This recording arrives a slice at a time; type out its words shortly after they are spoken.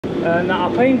And I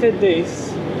painted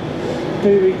this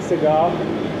 2 weeks ago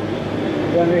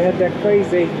when we had that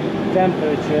crazy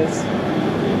temperatures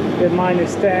with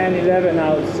 -10, 11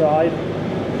 outside,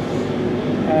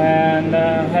 and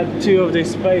had 2 of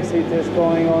these space heaters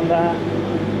going on that,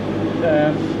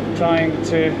 trying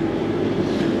to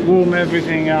warm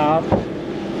everything up.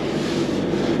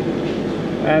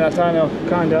 And I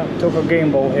kind of took a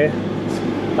gamble here.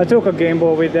 I took a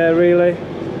gamble with that really,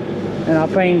 and I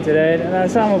painted it, and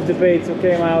some of the bits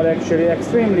came out actually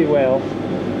extremely well.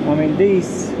 I mean,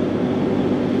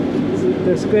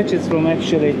 the sketches from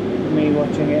actually me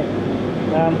watching it,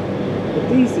 but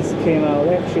these just came out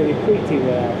actually pretty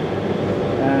well,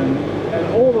 and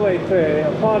all the way through,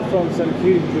 apart from some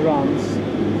huge runs.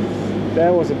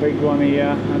 There was a big one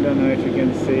here, I don't know if you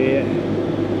can see it,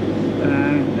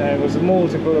 and there was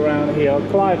multiple around here.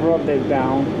 Clive rubbed it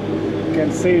down. You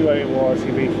can see where it was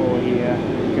before here.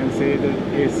 You can see that,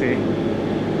 you see,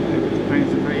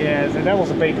 yeah, so that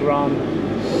was a big run.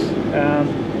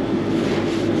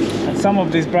 And some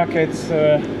of these brackets,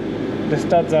 the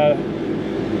studs are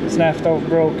snapped off,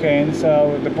 broken,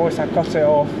 so the boys have cut it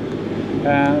off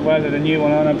and welded a new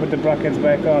one on and put the brackets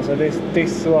back on. So this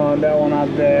one, that one up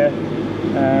there,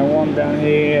 one down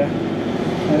here,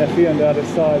 and a few on the other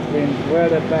side been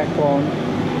welded back on,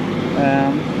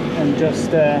 and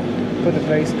just put the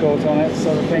base coat on it,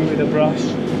 sort of thing, with a brush,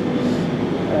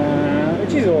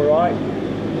 which is alright.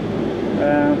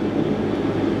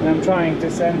 And I'm trying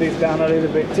to sand this down a little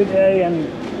bit today and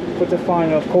put a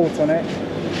final coat on it.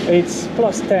 It's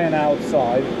 +10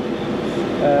 outside.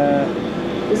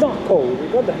 It's not cold,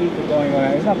 we've got the heater going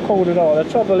on, it's not cold at all. The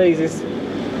trouble is it's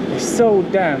so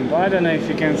damp. I don't know if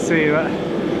you can see, but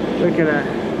look at that,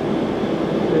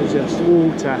 there's just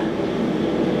water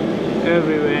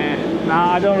everywhere.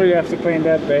 Now I don't really have to clean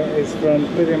that bit, it's from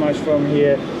pretty much from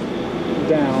here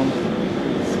down.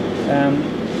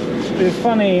 The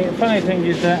funny thing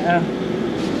is that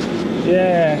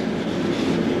yeah,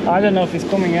 I don't know if it's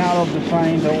coming out of the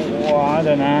paint or I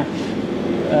don't know.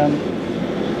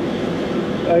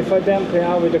 If I damp it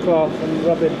out with the cloth and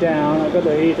rub it down, I've got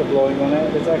the heater blowing on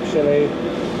it.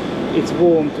 It's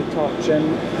warm to touch,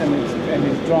 and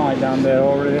it's dry down there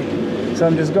already. So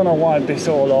I'm just gonna wipe this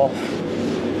all off.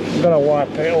 I'm gonna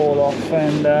wipe it all off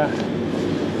and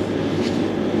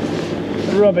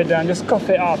rub it down. Just scuff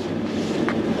it up.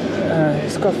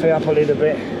 Scuff it up a little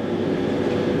bit.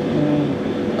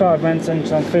 Clive mentioned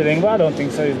some filling, but I don't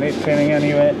think so. It needs filling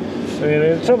anyway.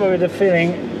 Really, the trouble with the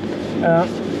filling,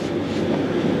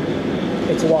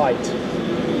 it's white,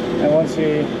 and once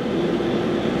you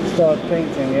start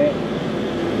painting it,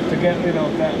 to get rid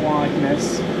of that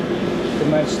whiteness, to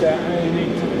match that, you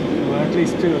need to do at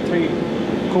least 2 or 3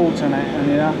 coats on it, and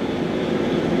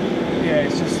yeah,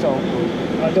 it's just so good.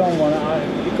 I don't want to,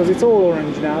 because it's all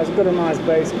orange now. It's got a nice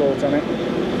base coat on it,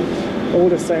 all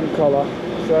the same colour.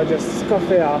 So I just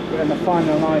scuff it up and a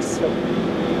final nice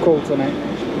coat on it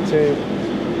to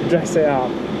dress it up.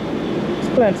 There's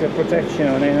plenty of protection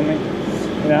on it. I mean,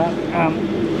 you know,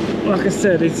 like I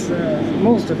said, it's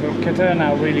most of it can turn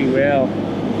out really well.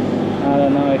 I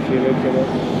don't know if you look at it,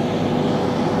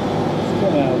 it's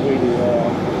turned out really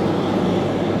well.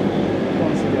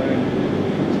 Considering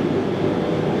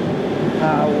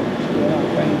how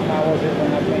was it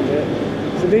when I painted it.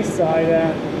 So this side, you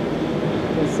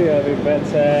can see a bit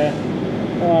better.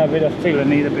 A bit of filler,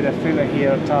 need a bit of filler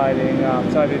here, tidying up,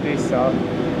 tidy this up,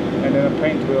 and then the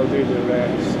paint will do the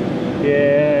rest.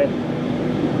 Yeah,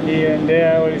 here and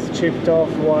there where it's chipped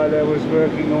off while I was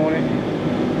working on it.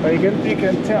 But you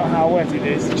can tell how wet it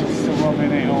is just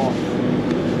rubbing it off.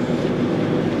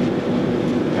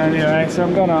 Anyway, so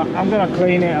I'm gonna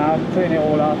clean it up, clean it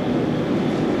all up,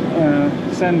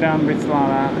 sand down bits like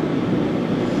that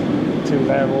to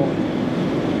level.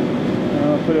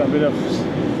 I'll put a bit of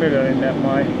filler in that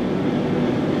might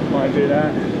do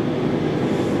that.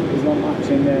 There's not much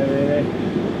in there really.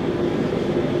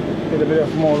 Get a bit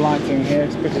of more lighting here,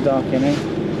 it's pretty dark in here.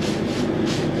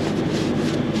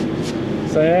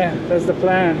 So yeah, that's the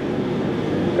plan.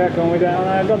 Back on with that. And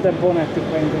I got that bonnet to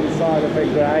paint inside a bit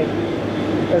grey.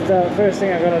 That's the first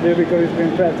thing I'm gonna do because it's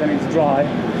been prepped and it's dry.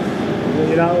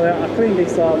 You know, I clean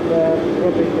this up,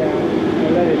 rub it down,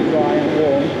 and let it dry and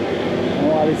warm. And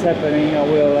while it's happening, I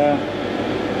will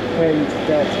paint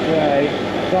that grey.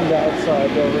 I've done the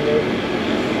outside already,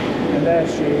 and there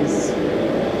she is.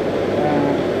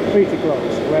 Pretty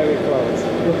close, very close.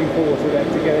 Looking forward to that,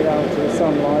 to get it out to the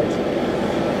sunlight.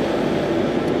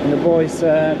 And the boys,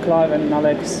 Clive and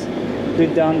Alex,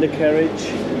 did the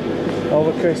undercarriage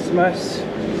over Christmas,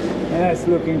 and it's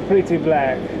looking pretty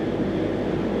black,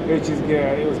 which is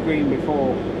good. It was green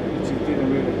before, which it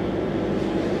didn't really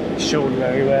showed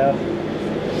very well.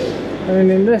 I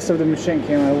mean, the rest of the machine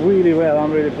came out really well.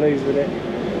 I'm really pleased with it.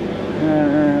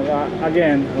 But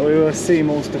again, we will see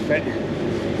most of it.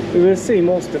 We will see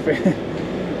most of it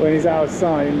when it's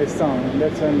outside in the sun, and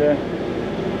that's when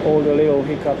all the little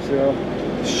hiccups will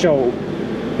show.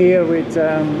 Here with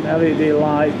LED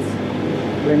lights,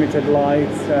 limited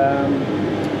lights,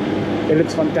 it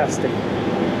looks fantastic.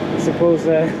 I suppose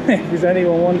if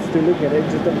anyone wants to look at it,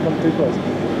 just don't come too close.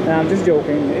 I'm just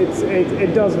joking.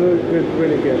 It does look good,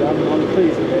 really good. I'm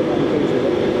pleased with it. I'm pleased with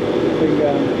it. I think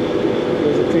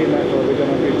there's a team effort. We're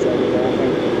gonna reach over there, I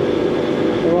think.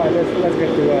 All right, let's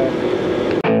get to work.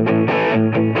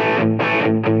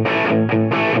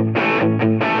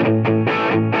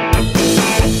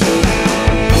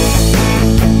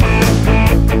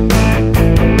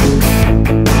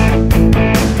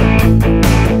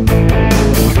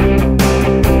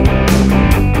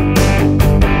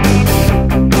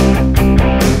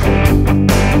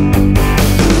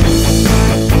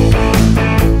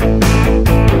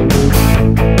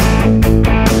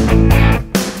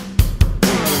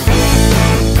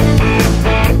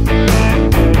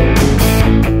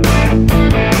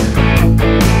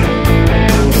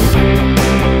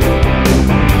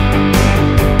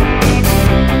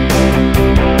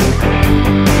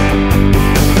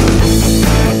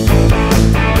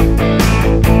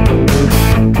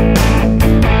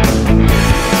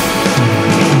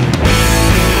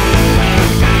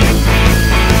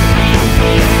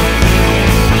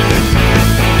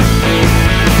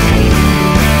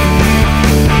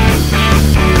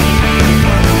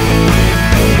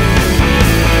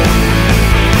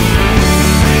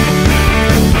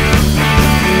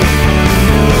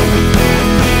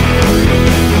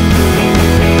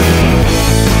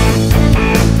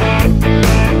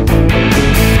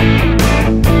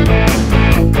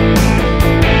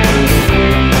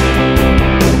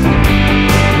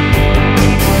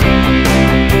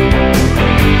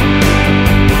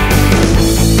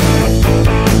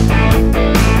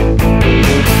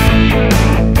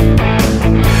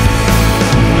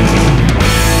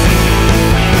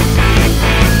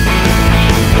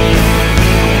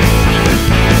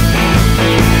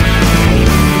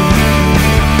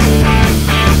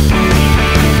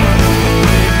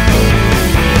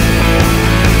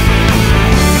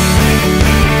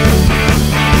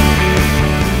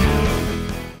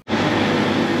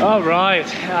 Alright,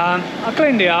 I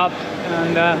cleaned it up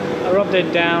and I rubbed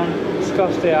it down,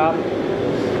 scuffed it up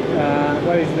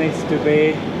where it needs to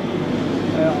be.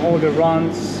 All the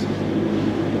runs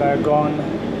that are gone.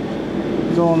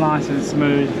 It's all nice and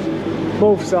smooth.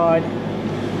 Both sides.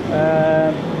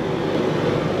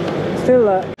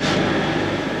 Still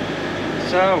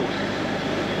so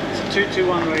it's a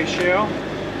 2-to-1 ratio.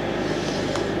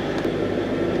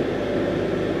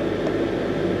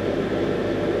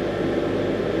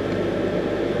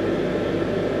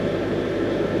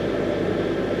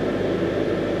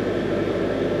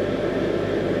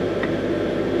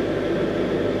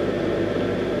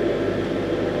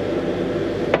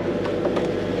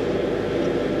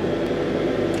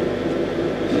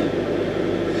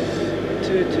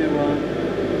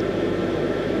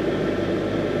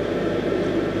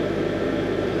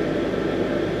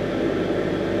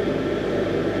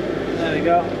 There we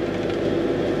go.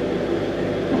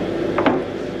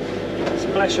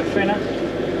 Splash of thinner.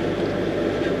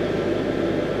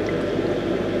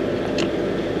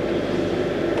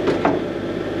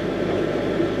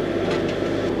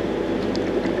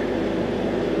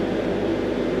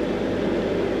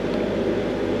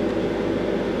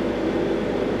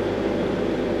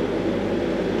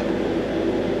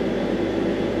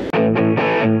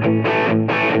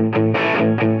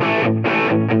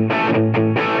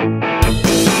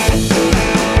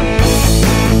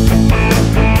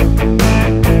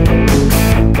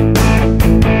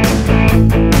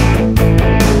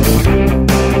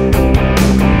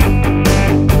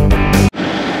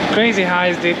 Crazy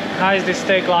highs this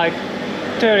take like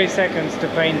 30 seconds to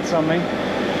paint something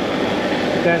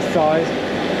that size,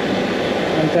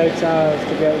 and takes hours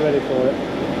to get ready for it.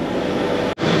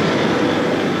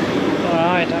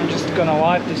 Alright, I'm just gonna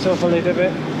wipe this off a little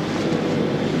bit.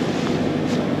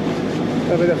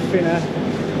 A bit of thinner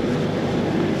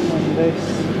on this,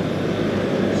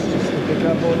 just to pick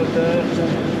up all the dirt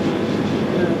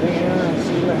and everything else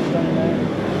left on there.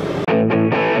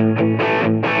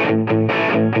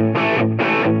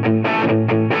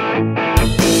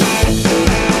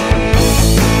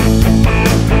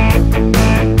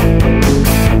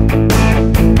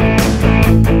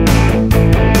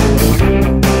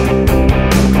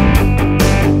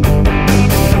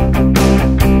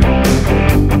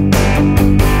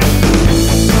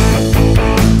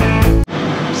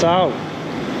 So,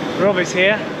 Rob is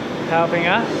here helping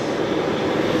us.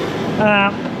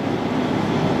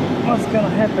 What's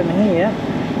gonna happen here?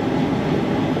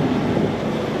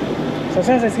 So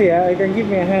since it's here, it can give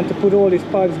me a hand to put all these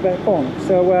pipes back on.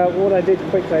 So what I did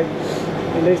quickly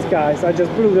in this guys, I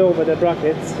just blew over the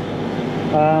brackets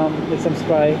with some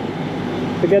spray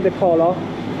to get the color,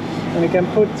 and you can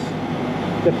put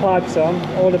the pipes on.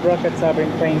 All the brackets have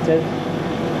been painted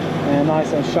and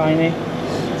nice and shiny,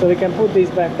 so we can put these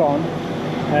back on,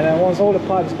 and then once all the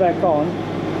pipes back on,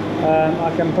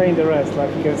 I can paint the rest.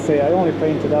 Like you can see, I only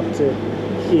painted up to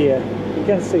here. You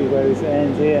can see where it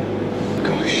ends here.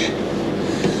 Gosh.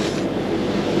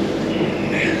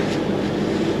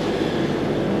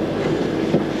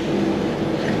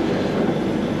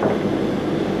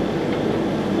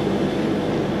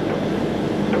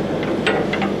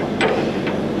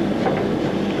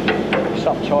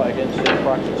 Up tight against these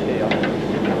brackets here.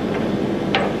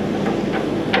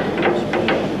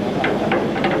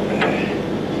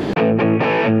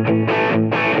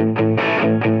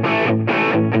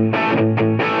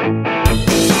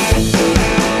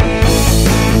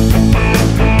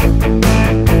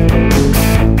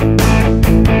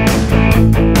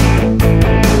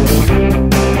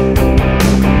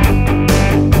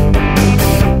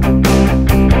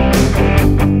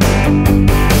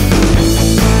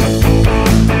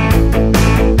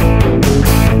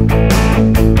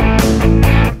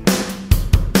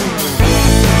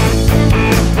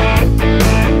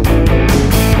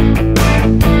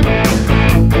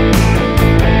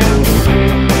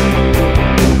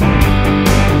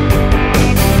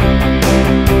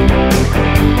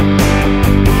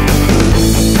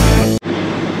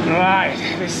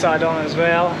 Side on as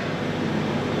well.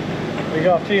 We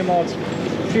got a few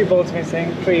bolts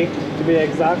missing, 3 to be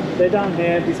exact. They're down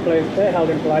here, these plates, they're held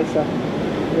in place, so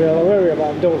we'll worry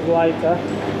about those later.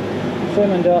 Same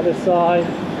on the other side.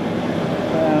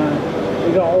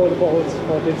 We got all the bolts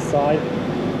for this side.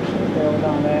 They're all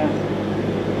down there.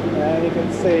 And you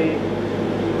can see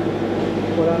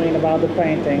what I mean about the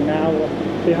painting. Now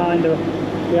behind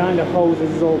the hoses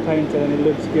is all painted and it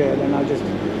looks good, and I just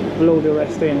blow the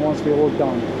rest in once we're all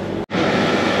done.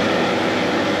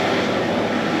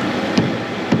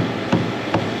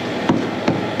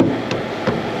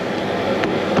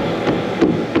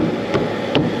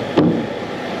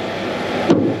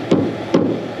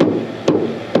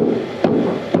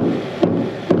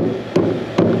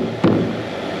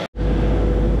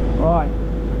 Right,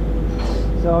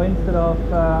 so instead of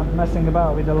messing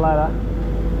about with the ladder,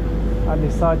 I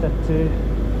decided to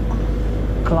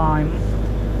climb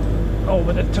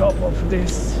over the top of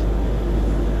this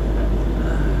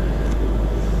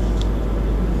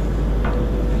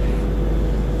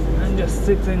and just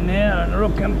sit in there, and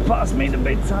Rob can pass me the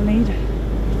bits I need.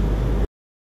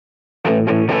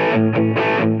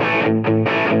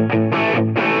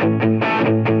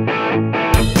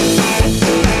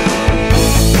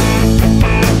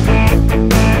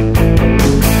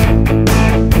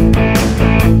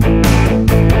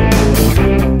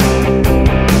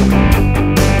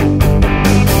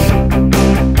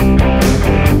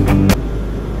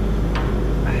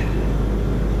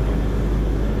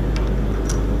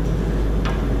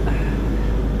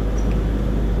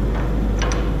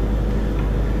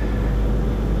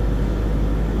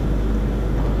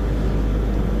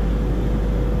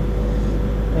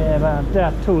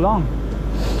 They're too long.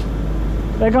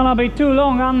 They're gonna be too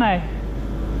long, aren't they?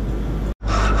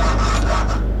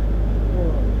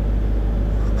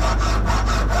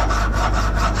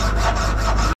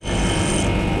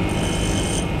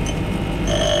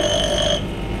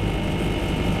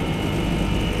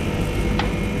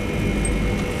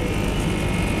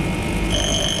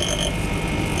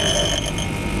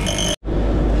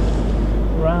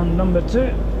 Round number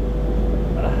 2.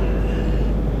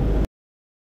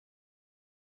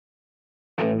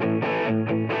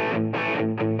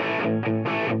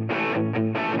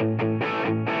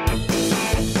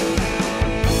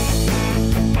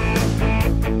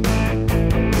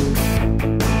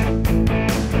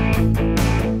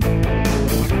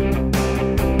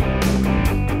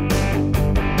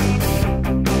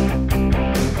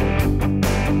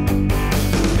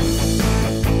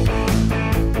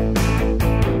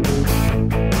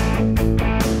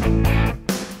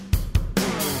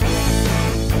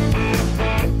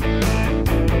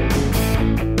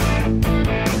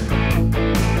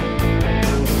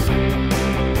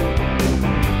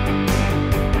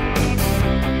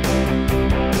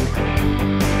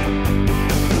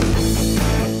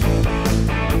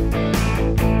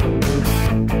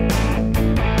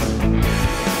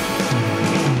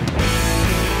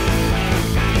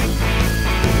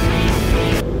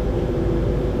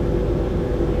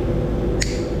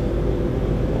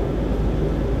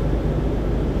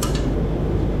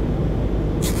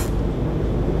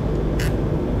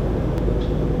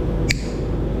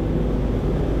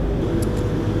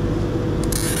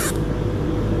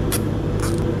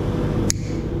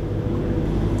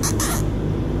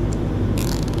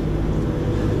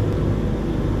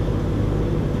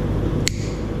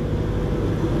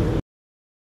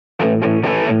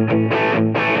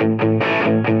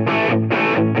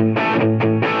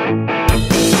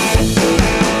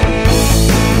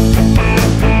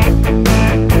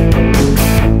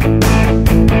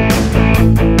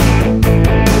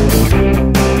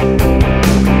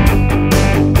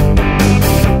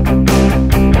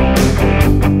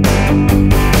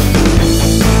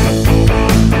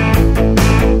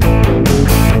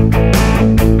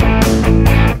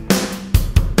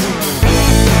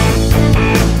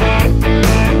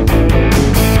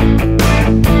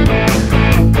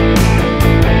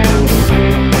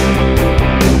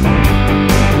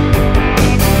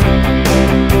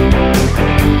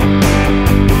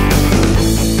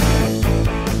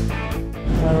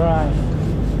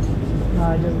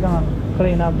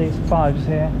 Clean up these pipes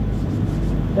here.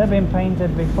 They've been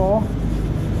painted before,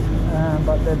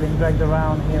 but they've been dragged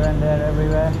around here and there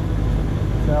everywhere.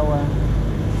 So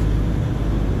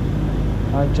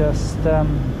I just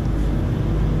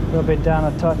rub it down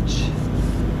a touch,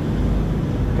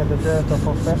 get the dirt off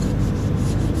of it,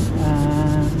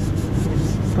 and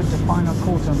put the final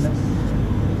coat on this.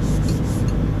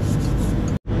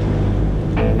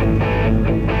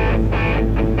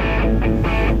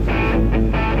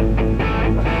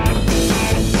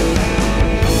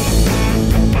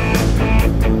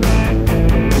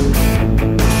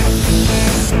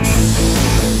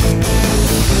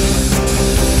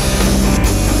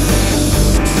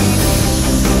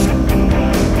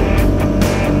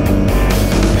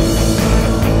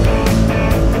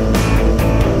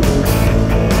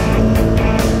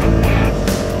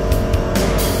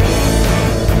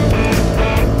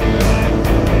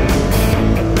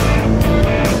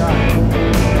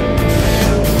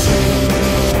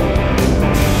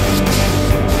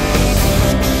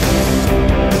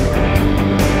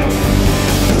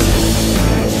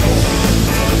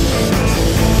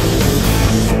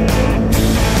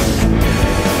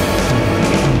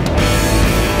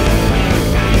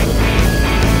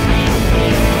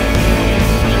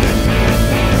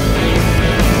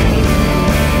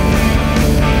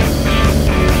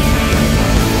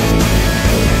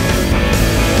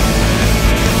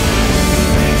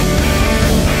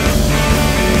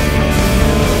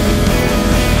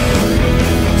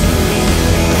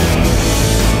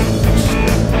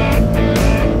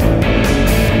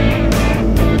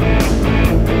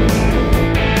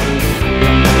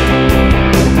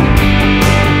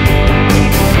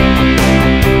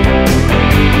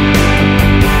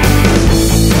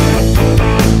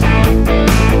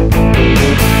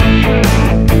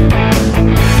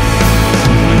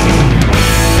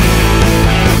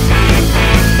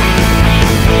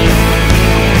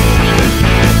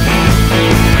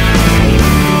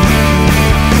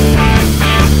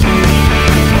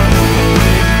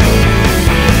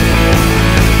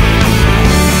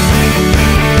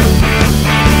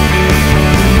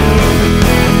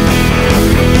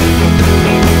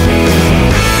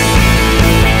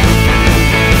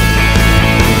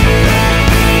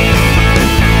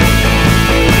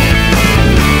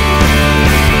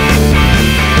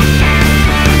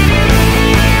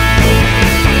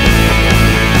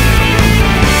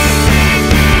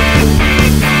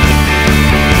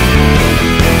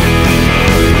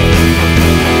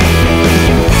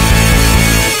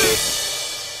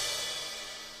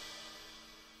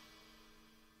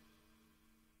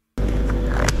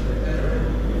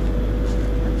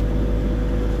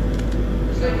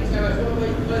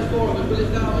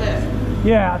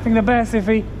 Yeah, I think the best if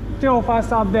we two of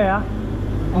us up there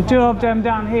and two of them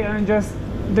down here and just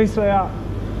this way up.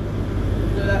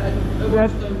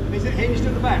 Is it hinged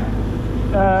at the back?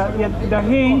 Yeah,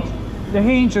 the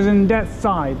hinge is in that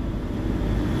side.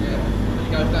 Yeah,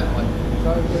 it goes that way.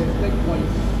 So there's big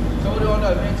points. So what do I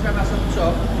know? We need to have us on the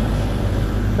top.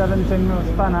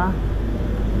 17mm spanner.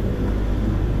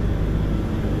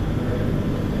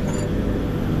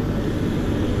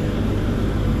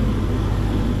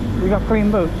 You got clean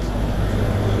boots.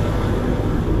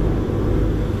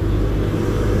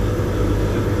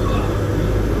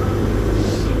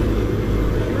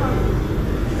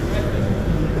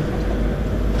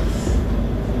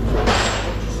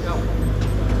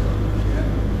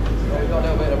 We've got a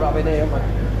little bit of rub in here, haven't we?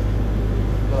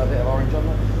 Got a bit of orange on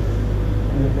it.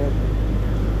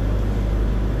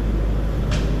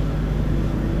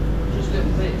 Just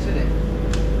little bits, isn't it?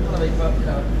 None of these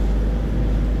buttons,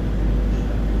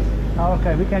 Oh,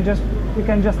 okay, we can just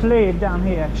lay it down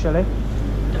here actually.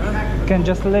 We can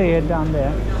just lay it down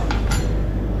there.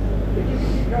 If you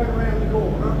keep going around the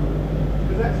corner,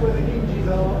 because that's where the hinges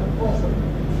are at the bottom.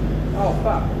 Oh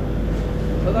fuck.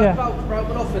 So those bolts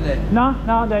broken off in there?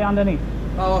 No, they're underneath.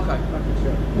 Oh, okay.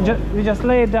 Sure. We just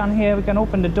lay it down here, we can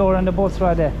open the door and the bolt's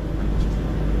right there.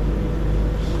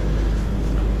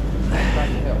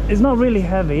 It's not really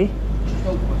heavy.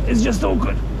 It's just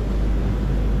awkward.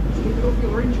 Keep it off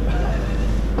your reach.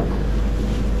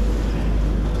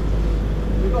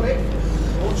 We got it.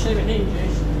 All 7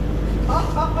 hinges. Alright,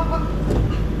 it's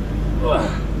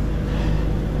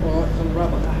on the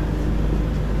rubber.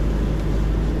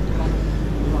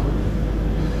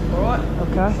 Alright.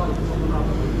 Okay.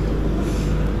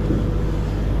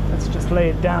 Let's just lay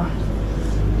it down.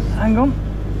 Hang on.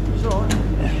 It's alright.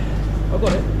 I've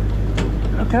got it.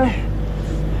 Okay.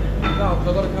 No, because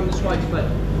I've got to come this way to me.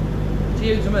 To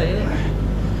you, to me, innit?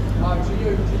 No, to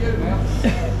you now.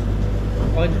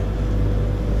 Fine.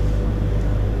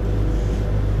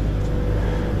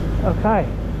 Okay.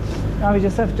 Now we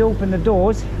just have to open the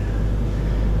doors.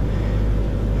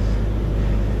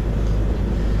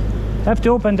 Have to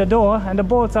open the door and the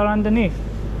bolts are underneath.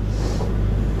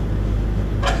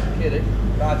 Kidding.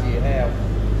 Bloody hell.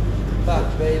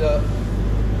 Fuck me, look.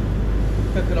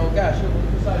 Cooking on gas, you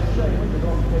can say the tree, we can go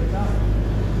and pick up.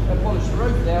 They polish the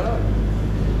roof now, look.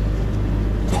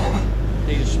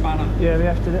 Need a spanner. Yeah, we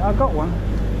have to. I got one.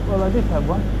 Well, I did have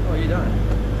one. Oh, you don't?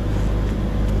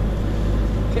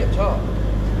 Tip top.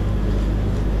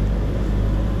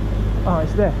 Oh,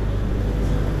 it's there.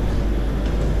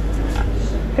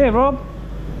 Here, Rob.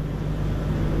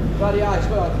 Bloody hell, it's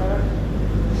got that.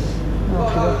 We've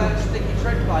got over that sticky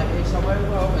tread plate here somewhere.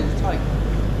 Well, it's take.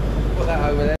 Put that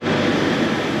over there.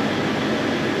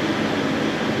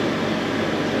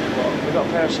 We've got a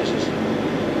pair of scissors.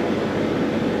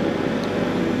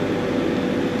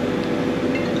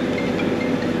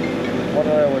 Why do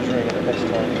I always ring at the best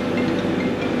time?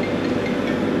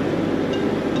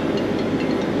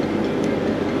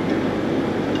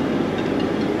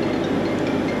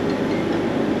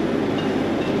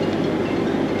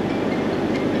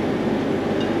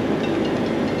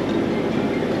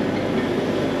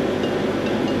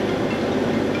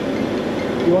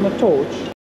 You want a torch?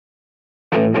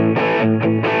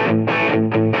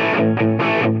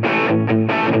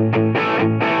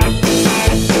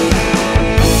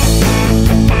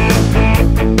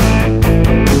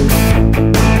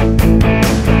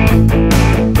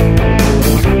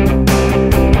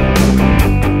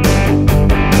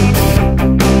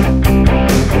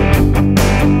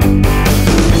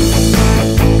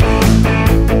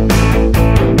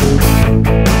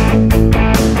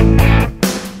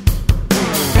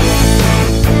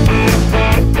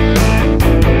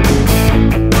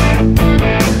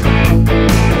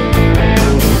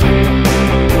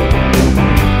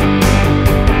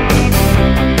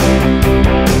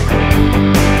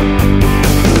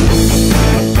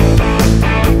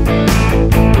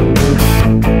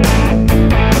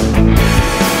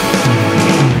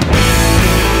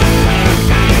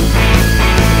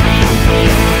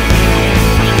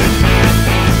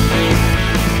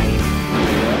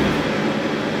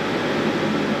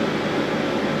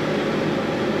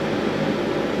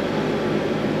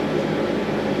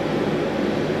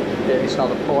 Get this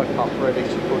other pipe up ready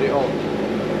to put it on.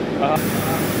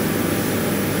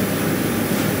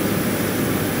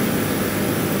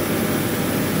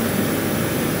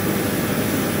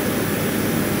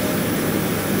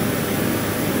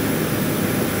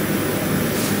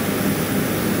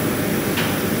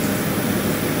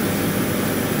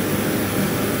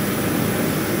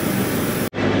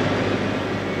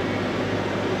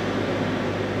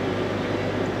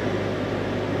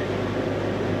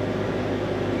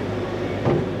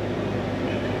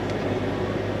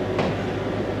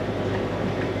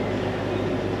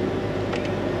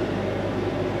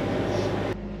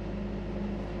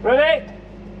 Ready?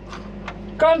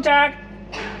 Contact!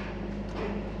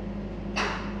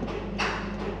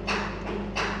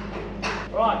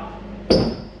 Right,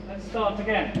 let's start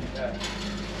again. Yeah.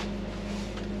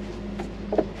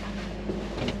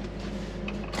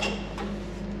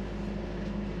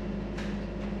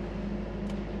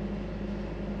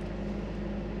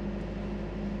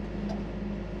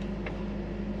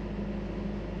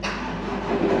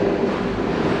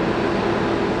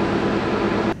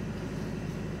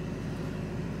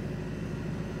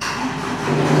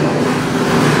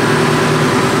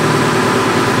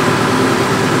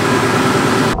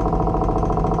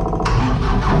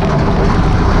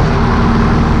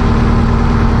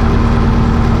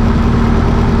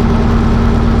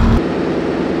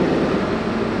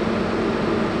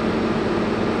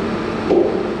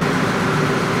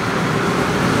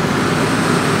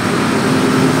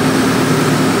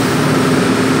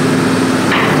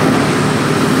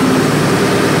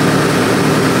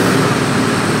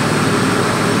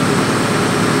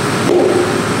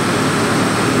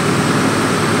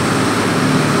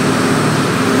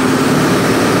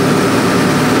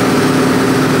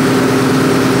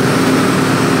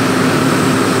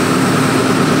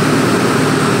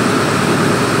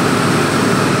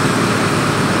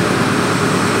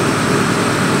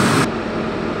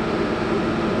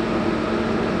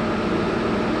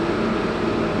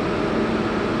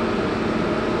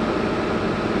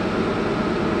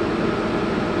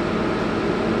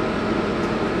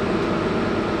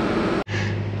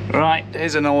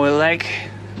 There's an oil leak,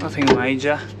 nothing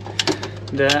major.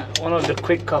 One of the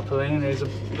quick coupling,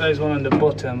 there's one on the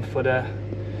bottom for the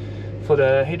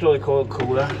hydraulic oil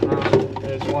cooler.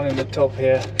 There's one in the top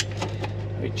here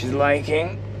which is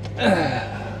leaking.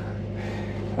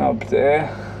 Up there,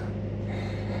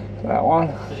 that one.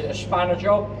 Is it a spanner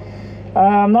job?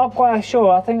 I'm not quite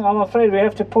sure. I'm afraid we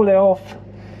have to pull it off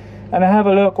and have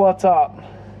a look what's up.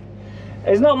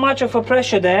 There's not much of a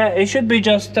pressure there. It should be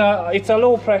just it's a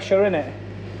low pressure, isn't it?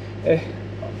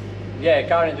 Yeah,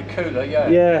 going in the cooler, yeah.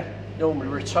 Yeah. Normally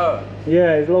return.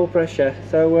 Yeah, it's low pressure.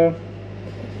 So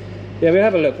yeah, we'll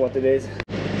have a look what it is.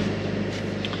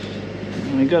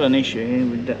 We got an issue here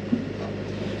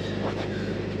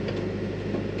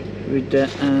with the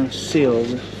seal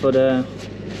for the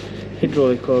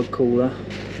hydraulic oil cooler,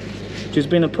 which has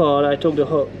been apart. I took the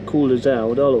hot coolers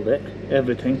out, all of it,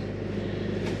 everything,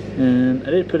 and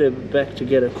I did put it back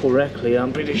together correctly,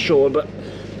 I'm pretty sure, but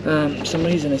for some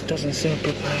reason it doesn't seal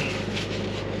properly.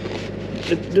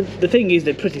 The thing is,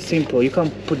 they're pretty simple. You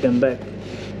can't put them back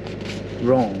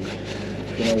wrong,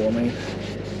 if you know what I mean.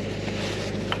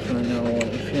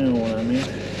 If you know what I mean.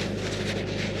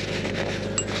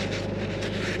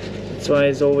 That's why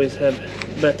it's always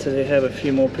better to have a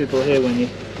few more people here when you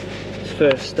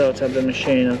first start up the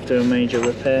machine after a major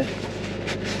repair.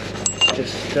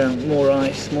 Just more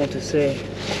eyes, more to see.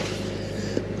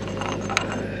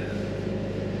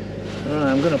 Alright,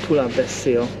 I'm gonna pull out that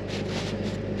seal.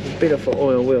 A bit of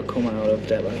oil will come out of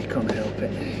that, but you can't help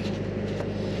it.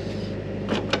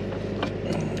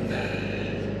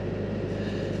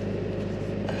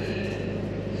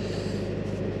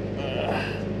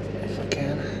 If I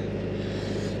can.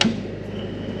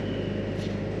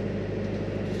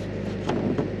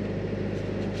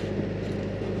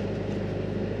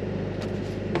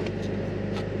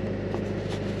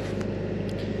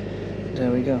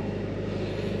 There we go.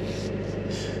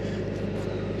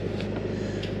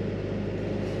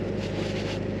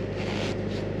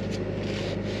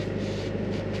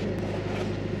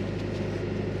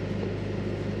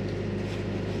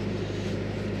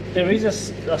 There is a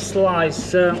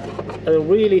slice, a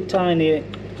really tiny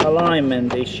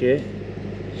alignment issue.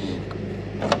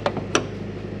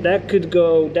 That could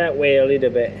go that way a little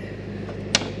bit.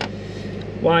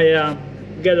 Why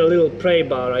get a little pry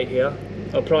bar right here,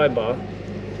 a pry bar.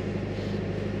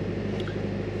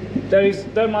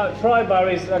 My pry bar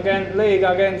is laid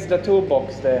against the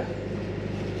toolbox there.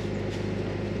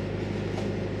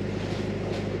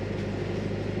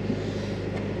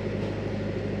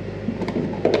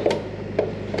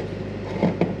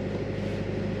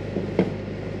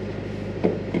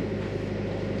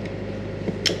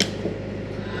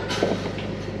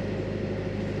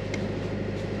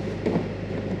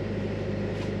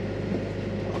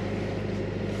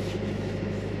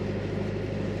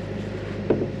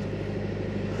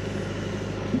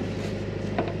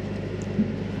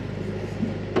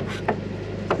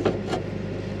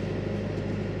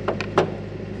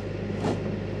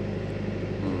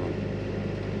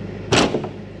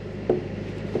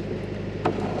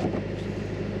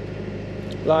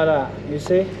 Like that, you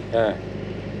see? Yeah.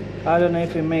 I don't know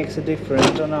if it makes a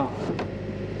difference or not.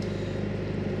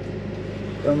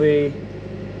 When we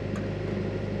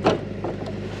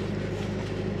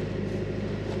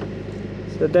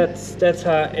so that's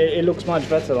how it looks much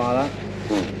better like that.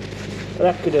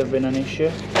 That could have been an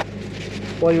issue.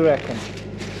 What do you reckon?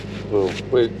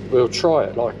 We'll try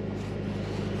it. Like,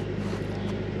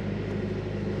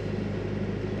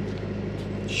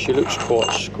 she looks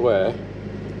quite square.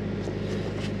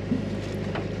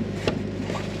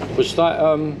 Was that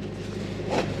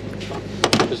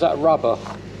rubber?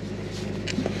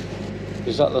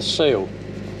 Is that the seal?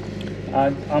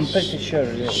 I'm pretty sure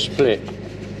it is. Split.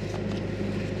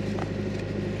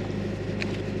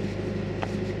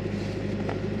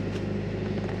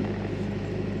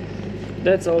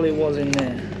 That's all it was in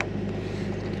there.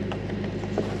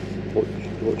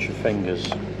 Watch your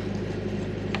fingers.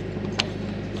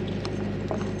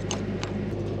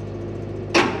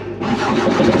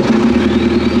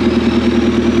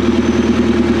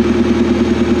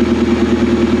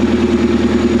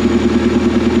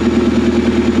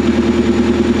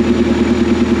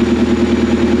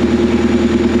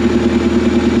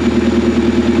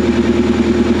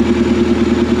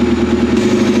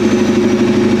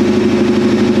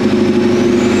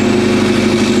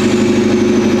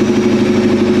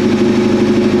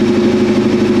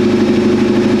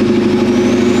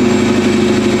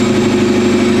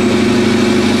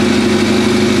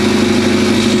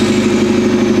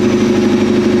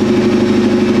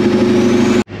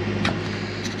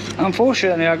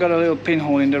 Unfortunately, I got a little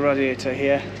pinhole in the radiator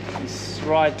here. It's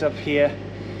right up here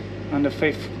on the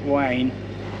 5th vane,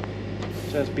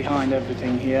 just behind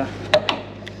everything here.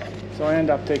 So I end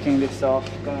up taking this off.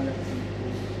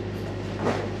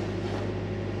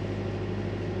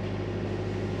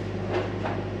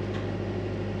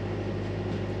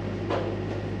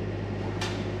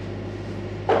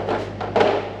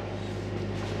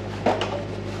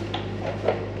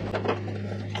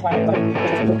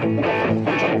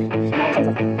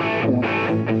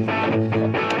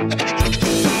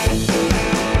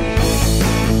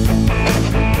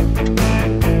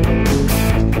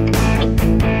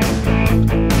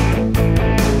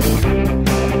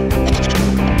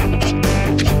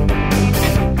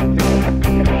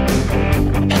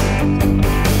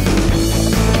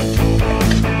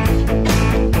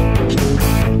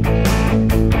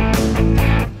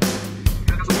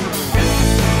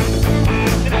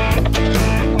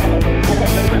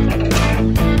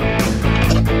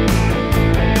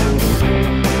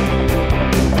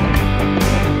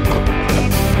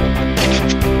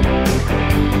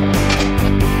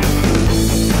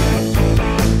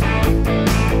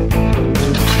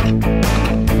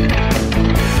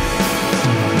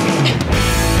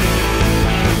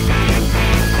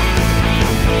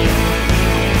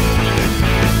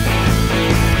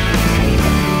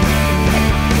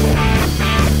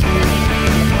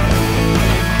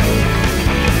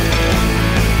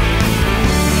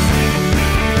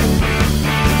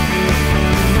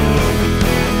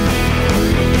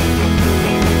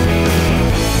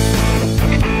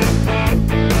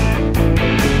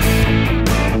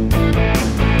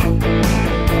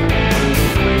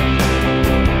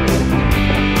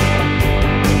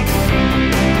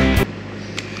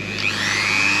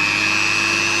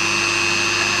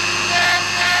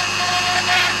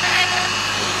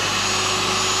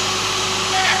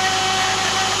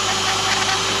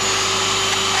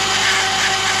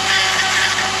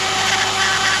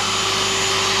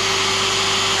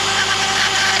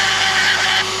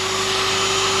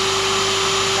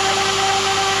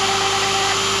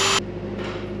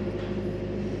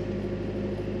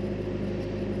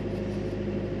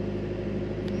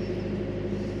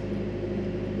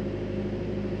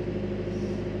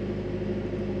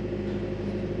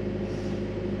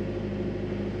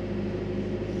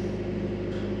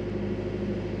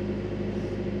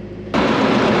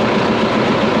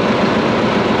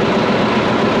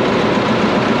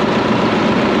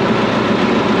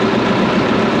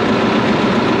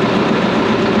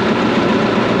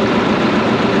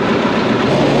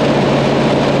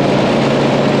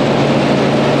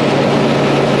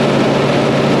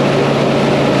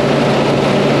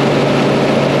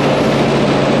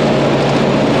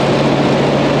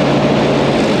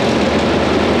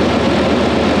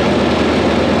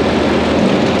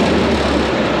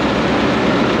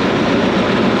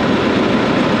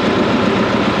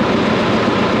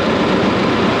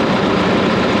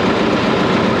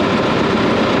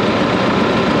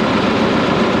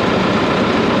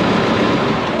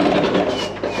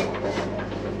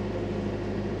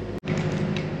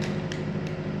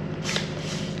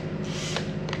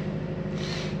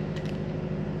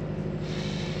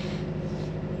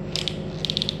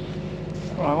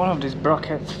 Right, one of these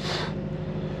bracket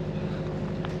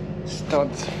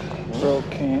studs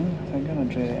broke in. I'm gonna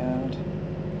drill it out.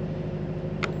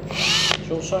 It's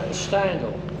all something to stand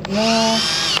on. No.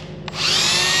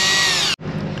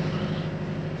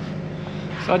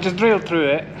 So I just drilled through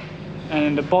it, and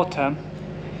in the bottom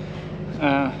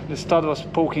the stud was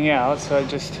poking out, so I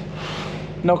just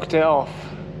knocked it off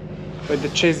with the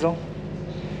chisel.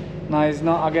 Now it's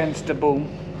not against the boom,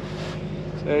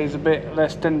 so there's a bit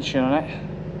less tension on it.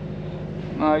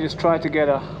 Now I just try to get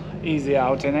a easy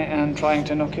out in it and trying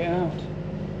to knock it out.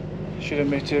 Shouldn't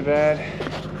be too bad.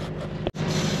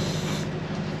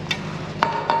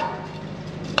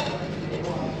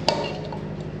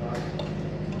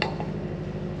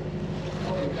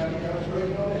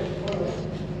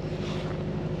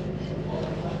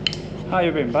 How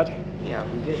you been, bud? Yeah,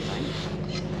 I'm good,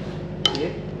 thanks.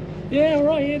 You? Yeah, all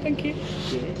right, yeah, thank you.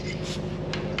 Yeah.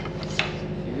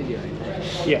 You videoing,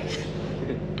 right? Yes.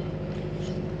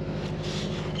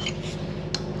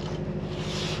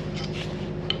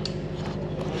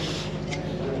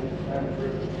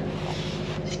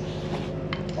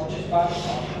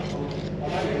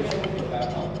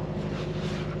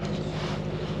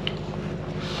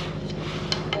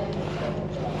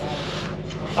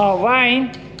 Oh,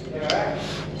 Wayne.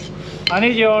 I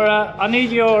need your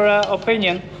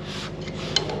opinion.